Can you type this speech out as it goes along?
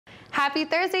Happy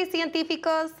Thursday,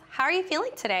 científicos. How are you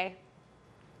feeling today?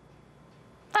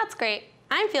 That's great.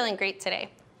 I'm feeling great today.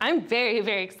 I'm very,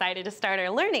 very excited to start our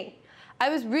learning. I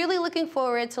was really looking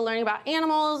forward to learning about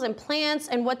animals and plants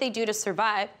and what they do to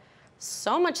survive.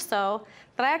 So much so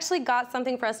that I actually got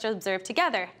something for us to observe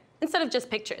together instead of just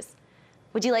pictures.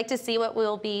 Would you like to see what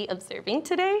we'll be observing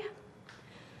today?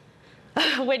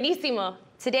 Buenísimo.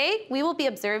 Today, we will be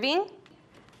observing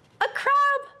a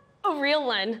crab, a real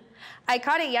one. I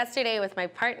caught it yesterday with my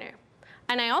partner.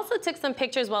 And I also took some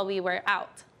pictures while we were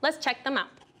out. Let's check them out.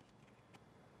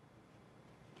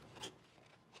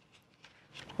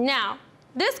 Now,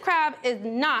 this crab is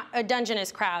not a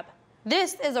Dungeness crab.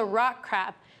 This is a rock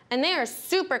crab, and they are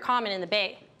super common in the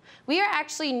bay. We are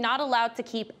actually not allowed to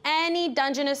keep any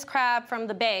Dungeness crab from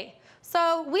the bay,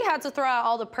 so we had to throw out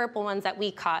all the purple ones that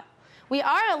we caught. We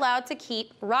are allowed to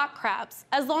keep rock crabs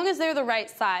as long as they're the right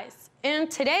size.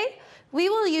 And today, we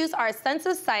will use our sense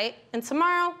of sight, and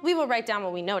tomorrow, we will write down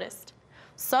what we noticed.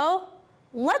 So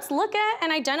let's look at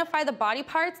and identify the body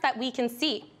parts that we can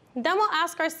see. Then we'll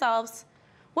ask ourselves,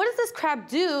 what does this crab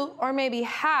do or maybe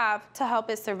have to help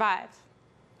it survive?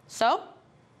 So,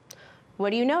 what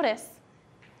do you notice?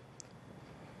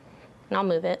 And I'll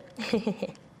move it.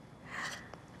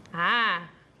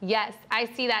 Yes, I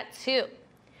see that too.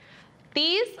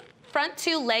 These front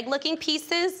two leg-looking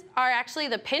pieces are actually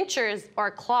the pinchers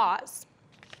or claws.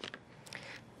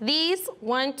 These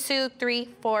 1, 2, 3,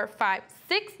 4, 5,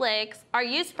 6 legs are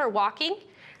used for walking,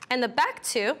 and the back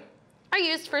two are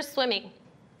used for swimming.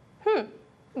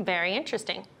 Very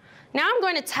interesting. Now I'm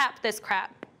going to tap this crab.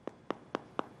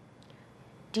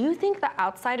 Do you think the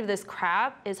outside of this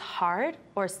crab is hard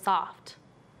or soft?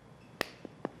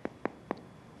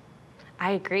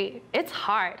 I agree, it's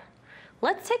hard.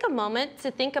 Let's take a moment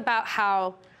to think about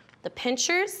how the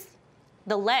pinchers,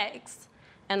 the legs,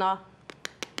 and the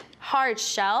hard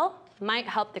shell might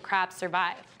help the crab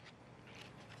survive.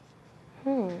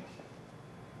 Okay,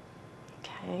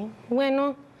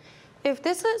 bueno, if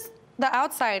this is the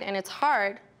outside and it's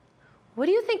hard, what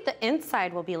do you think the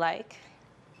inside will be like?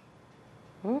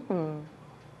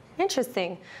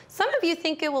 Interesting. Some of you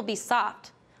think it will be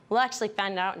soft. We'll actually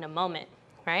find out in a moment,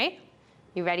 right?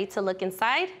 You ready to look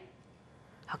inside?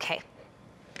 Okay.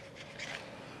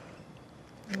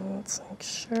 Let's make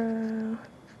sure.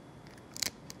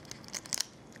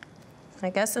 I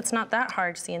guess it's not that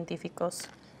hard, científicos.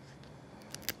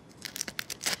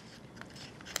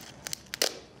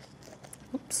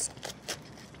 Oops.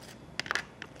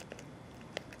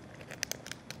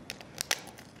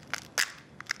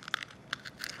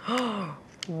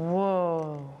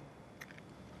 Whoa.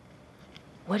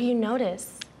 What do you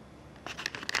notice?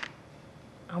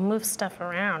 I'll move stuff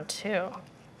around too.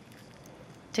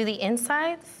 Do the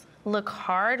insides look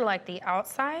hard like the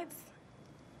outsides?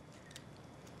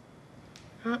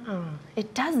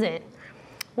 It doesn't.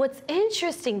 What's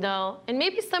interesting though, and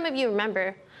maybe some of you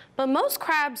remember, but most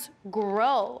crabs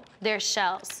grow their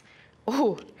shells.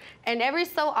 And every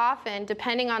so often,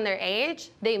 depending on their age,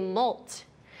 they molt.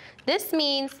 This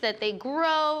means that they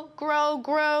grow,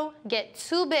 get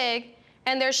too big,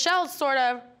 and their shells sort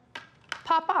of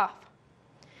pop off.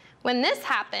 When this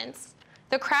happens,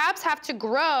 the crabs have to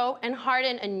grow and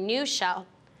harden a new shell.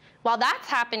 While that's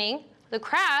happening, the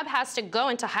crab has to go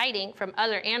into hiding from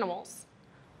other animals.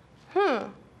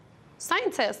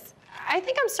 Scientists, I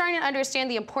think I'm starting to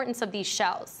understand the importance of these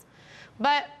shells.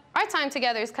 But our time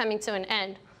together is coming to an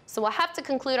end, so we'll have to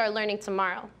conclude our learning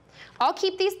tomorrow. I'll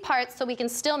keep these parts so we can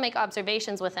still make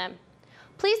observations with them.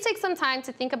 Please take some time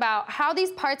to think about how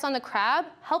these parts on the crab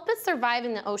help it survive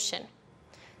in the ocean.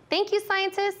 Thank you,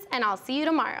 scientists, and I'll see you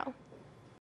tomorrow.